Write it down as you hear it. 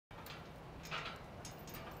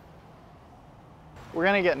We're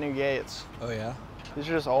gonna get new gates. Oh yeah? These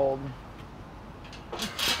are just old.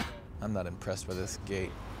 I'm not impressed by this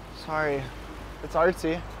gate. Sorry, it's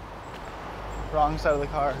artsy. Wrong side of the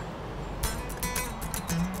car.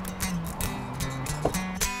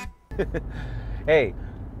 Hey,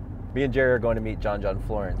 me and Jerry are going to meet John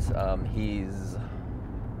Florence. He's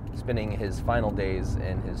spending his final days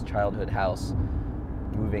in his childhood house,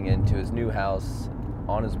 moving into his new house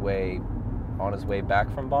on his way back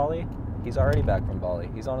from Bali. He's already back from Bali.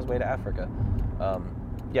 He's on his way to Africa.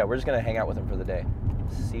 Yeah, we're just gonna hang out with him for the day.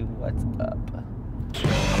 See what's up.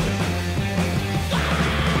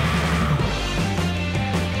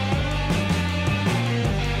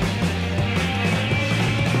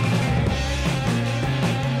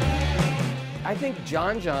 I think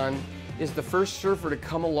John is the first surfer to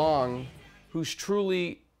come along who's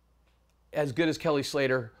truly as good as Kelly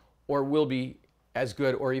Slater, or will be as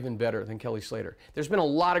good or even better than Kelly Slater. There's been a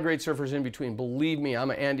lot of great surfers in between. Believe me,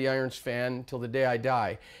 I'm an Andy Irons fan till the day I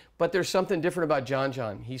die. But there's something different about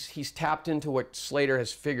John. He's tapped into what Slater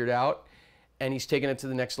has figured out, and he's taken it to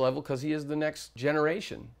the next level because he is the next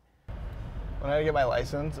generation. When I had to get my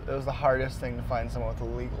license, it was the hardest thing to find someone with a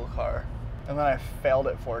legal car. And then I failed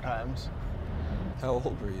it 4 times. How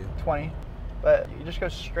old were you? 20. But you just go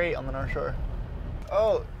straight on the North Shore.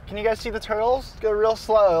 Oh, can you guys see the turtles? Go real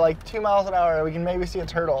slow, like 2 miles an hour. We can maybe see a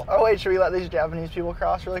turtle. Oh wait, should we let these Japanese people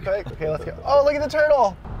cross really quick? Okay, let's go. Oh, look at the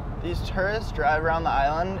turtle! These tourists drive around the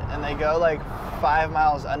island and they go like 5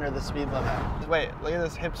 miles under the speed limit. Wait, look at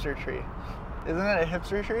this hipster tree. Isn't it a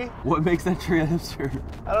hipster tree? What makes that tree a hipster?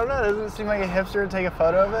 I don't know, doesn't it seem like a hipster to take a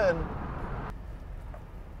photo of it? And...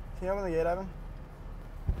 Can you open the gate, Evan?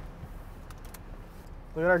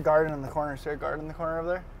 Look at our garden in the corner. See our garden in the corner over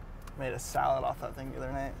there? Made a salad off that thing the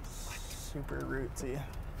other night. Super rootsy.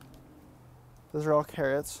 Those are all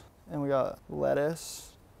carrots. And we got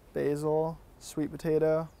lettuce, basil, sweet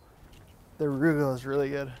potato. The arugula is really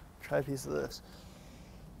good. Try a piece of this.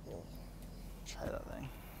 Try that thing.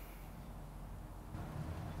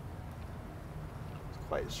 It's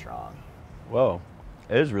quite strong. Whoa,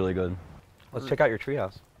 it is really good. Let's check out your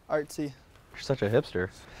treehouse. Artsy. You're such a hipster.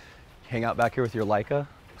 Hang out back here with your Leica,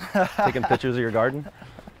 taking pictures of your garden.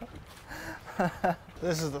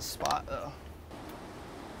 This is the spot though.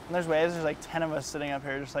 And there's waves, there's like 10 of us sitting up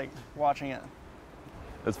here just like watching it.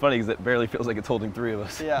 It's funny because it barely feels like it's holding 3 of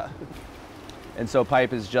us. Yeah. And so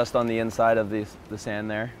pipe is just on the inside of the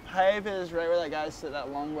sand there? Pipe is right where that guy's sitting,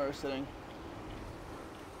 that longbow is sitting.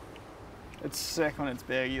 It's sick when it's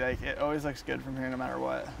big. Like, it always looks good from here no matter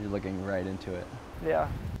what. You're looking right into it. Yeah.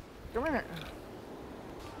 Come here.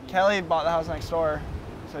 Kelly bought the house next door,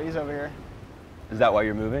 so he's over here. Is that why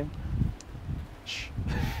you're moving? Shh.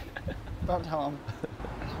 Don't tell him.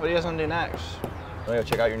 What do you guys want to do next? Want to go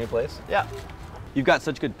check out your new place? Yeah. You've got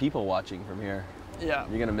such good people watching from here. Yeah.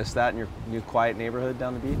 You're gonna miss that in your new quiet neighborhood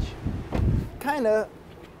down the beach? Kinda.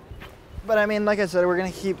 But I mean, like I said, we're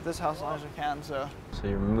gonna keep this house as long as we can, so. So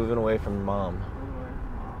you're moving away from mom.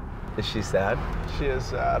 Is she sad? She is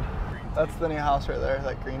sad. That's the new house right there,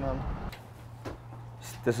 that green one.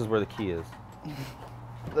 This is where the key is.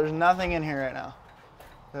 There's nothing in here right now.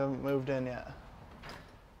 We haven't moved in yet.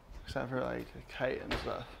 Except for like a kite and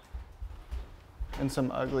stuff. And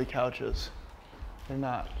some ugly couches. They're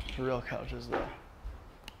not real couches though.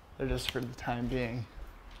 They're just for the time being.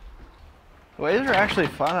 The waves are actually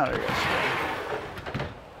fun out here yesterday.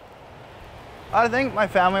 I think my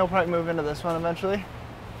family will probably move into this one eventually.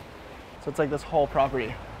 So it's like this whole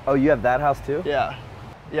property. Oh, you have that house too? Yeah.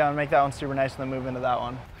 Yeah, I'm gonna make that one super nice and then move into that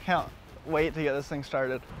one. I can't wait to get this thing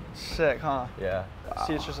started. Sick, huh? Yeah. Wow.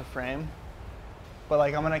 See, it's just a frame. But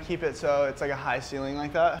like, I'm gonna keep it so it's like a high ceiling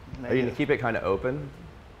like that. Are you gonna keep it kind of open?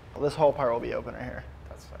 This whole part will be open right here.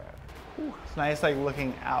 That's all right. It's nice like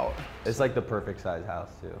looking out. It's like the perfect size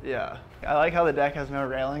house too. Yeah. I like how the deck has no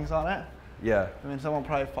railings on it. Yeah. I mean, someone will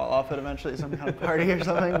probably fall off it eventually, some kind of party or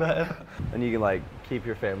something, but. And you can like keep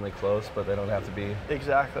your family close, but they don't have to be.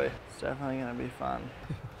 Exactly. It's definitely gonna be fun.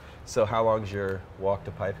 So how long's your walk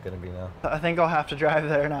to pipe gonna be now? I think I'll have to drive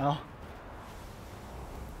there now.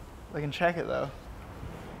 I can check it though.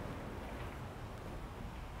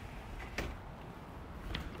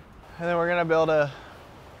 And then we're gonna build a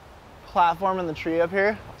platform in the tree up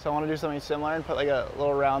here. So I wanna do something similar and put like a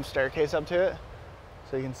little round staircase up to it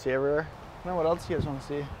so you can see everywhere. I don't know, what else do you guys wanna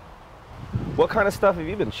see? What kind of stuff have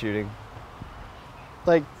you been shooting?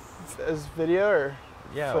 Like as video or?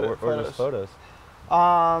 Yeah, or just photos.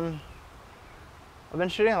 I've been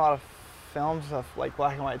shooting a lot of film stuff, like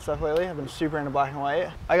black and white stuff lately. I've been super into black and white.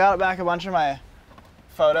 I got back a bunch of my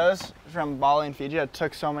photos from Bali and Fiji. I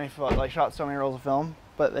took so many shot so many rolls of film,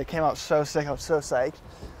 but they came out so sick. I was so psyched.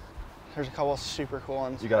 There's a couple super cool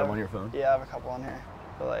ones. You got them on your phone? Yeah, I have a couple on here.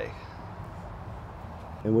 But like.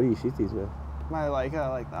 And what do you shoot these with? My Leica, I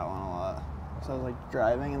like that one a lot. So I was like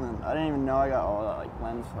driving, and then I didn't even know I got all that like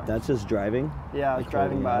lens. That's just driving? Yeah, I was like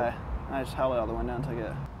driving by. it And I just held it out the window and took it.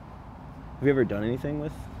 Have you ever done anything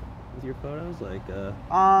with your photos? Like,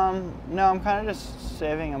 no, I'm kind of just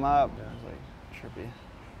saving them up. Yeah, it's like trippy.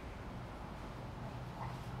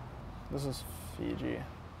 This is Fiji.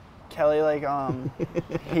 Kelly, like,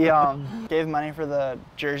 he gave money for the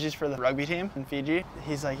jerseys for the rugby team in Fiji.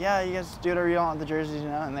 He's like, yeah, you guys do whatever you want with the jerseys, you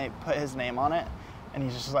know? And they put his name on it. And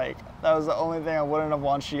he's just like, that was the only thing I wouldn't have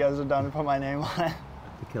wanted you guys to have done to put my name on it.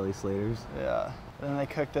 the Kelly Slaters? Yeah. And then they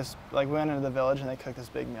cooked this, like, we went into the village and they cooked this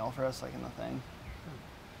big meal for us, like, in the thing.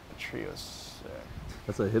 The tree was sick.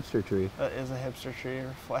 That's a hipster tree. That is a hipster tree,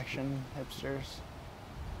 reflection, hipsters.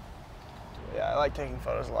 Yeah, I like taking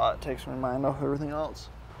photos a lot. It takes my mind off everything else.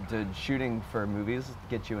 Did shooting for movies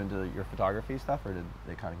get you into your photography stuff, or did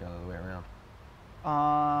they kind of go the other way around?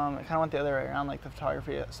 It kind of went the other way around. Like the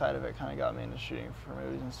photography side of it kind of got me into shooting for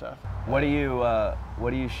movies and stuff. What do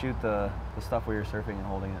you shoot the stuff where you're surfing and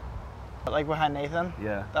holding it? Like behind Nathan?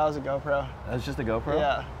 Yeah. That was a GoPro. That was just a GoPro?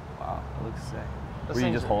 Yeah. Wow, that looks sick. Those Were you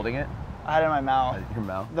things just are- holding it? I had it in my mouth. Your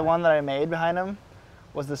mouth? The one that I made behind him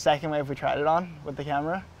was the second wave we tried it on with the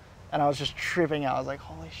camera. And I was just tripping out. I was like,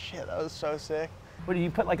 holy shit, that was so sick. What, do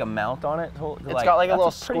you put like a mount on it? It's got like a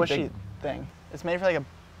little pretty squishy big- thing. It's made for like a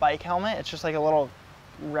bike helmet. It's just like a little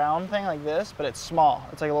round thing like this, but it's small.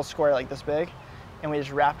 It's like a little square like this big. And we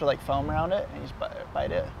just wrapped like foam around it and you just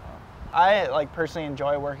bite it. I like personally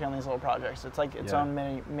enjoy working on these little projects. It's like its own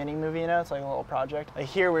mini movie, you know? It's like a little project. Like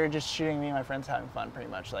here we were just shooting, me and my friends having fun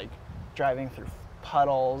pretty much, like driving through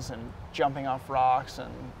puddles and jumping off rocks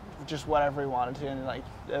and just whatever we wanted to, and like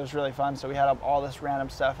it was really fun. So we had up all this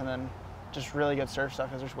random stuff and then just really good surf stuff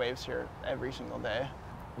because there's waves here every single day.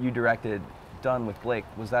 You directed Done with Blake.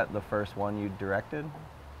 Was that the first one you directed?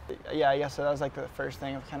 Yeah, I guess so. That was like the first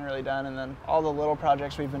thing I've kind of really done, and then all the little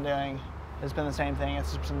projects we've been doing has been the same thing.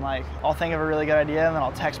 It's just been like, I'll think of a really good idea and then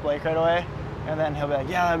I'll text Blake right away, and then he'll be like,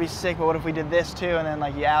 yeah, that'd be sick, but what if we did this too? And then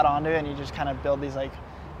like you add on to it and you just kind of build these like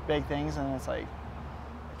big things, and it's like,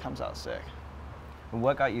 it comes out sick. And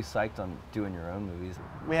what got you psyched on doing your own movies?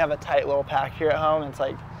 We have a tight little pack here at home. It's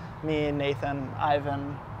like me, Nathan,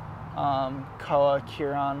 Ivan, Koa,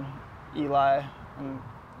 Kieran, Eli, and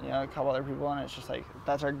you know, a couple other people, and it's just like,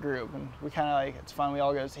 that's our group, and we kind of like, it's fun. We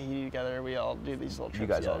all go to Tahiti together. We all do these little trips You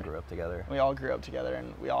guys together. all grew up together. We all grew up together,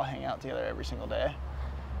 and we all hang out together every single day.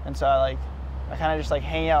 And so I kind of just like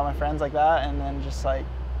hang out with my friends like that, and then just like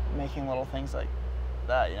making little things like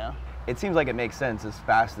that, you know? It seems like it makes sense as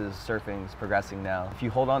fast as surfing's progressing now. If you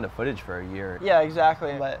hold on to footage for a year. Yeah,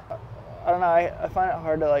 exactly. But I don't know, I find it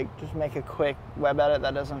hard to like just make a quick web edit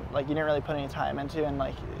that doesn't, like, you didn't really put any time into, and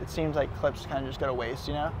like it seems like clips kind of just go to waste,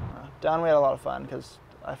 you know? Done, we had a lot of fun because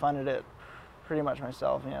I funded it pretty much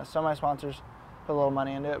myself. You know, some of my sponsors put a little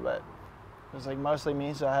money into it, but it was like mostly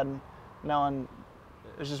me, so I had no one,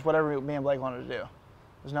 it was just whatever me and Blake wanted to do.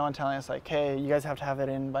 There's no one telling us like, hey, you guys have to have it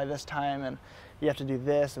in by this time, and you have to do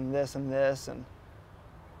this and this and this, and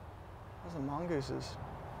those are mongooses.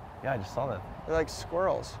 Yeah, I just saw that. They're like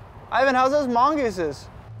squirrels. Ivan, how's those mongooses?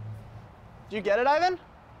 Did you get it, Ivan?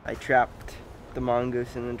 I trapped the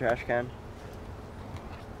mongoose in the trash can.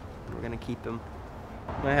 We're gonna keep them.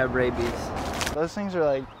 I have rabies. Those things are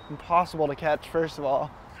like impossible to catch, first of all.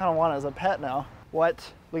 I kind of want it as a pet now.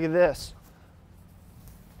 What? Look at this.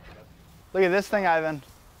 Look at this thing, Ivan.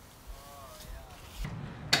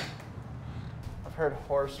 I've heard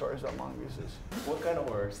horror stories about mongooses. What kind of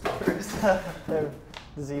horror stories? They have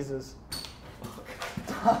diseases.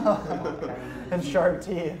 And sharp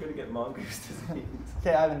teeth. You're gonna get mongoose disease.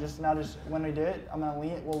 Okay, Ivan, just when we do it,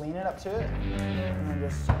 we'll lean it up to it, and then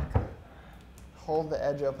just hold the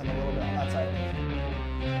edge open a little bit on that side.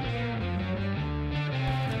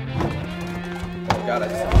 Oh God, I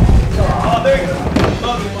just... Oh, there you go.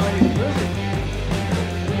 Love it, Monty.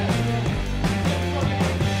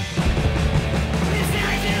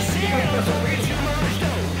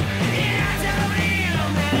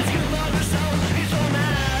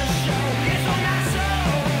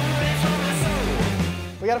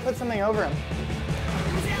 We gotta put something over him.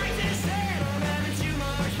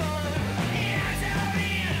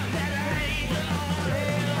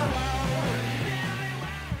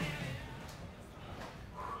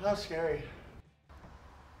 That was scary.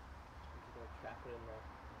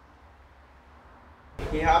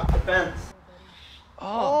 He hopped the fence.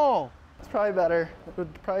 Oh, it's probably better. It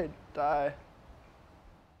would probably die.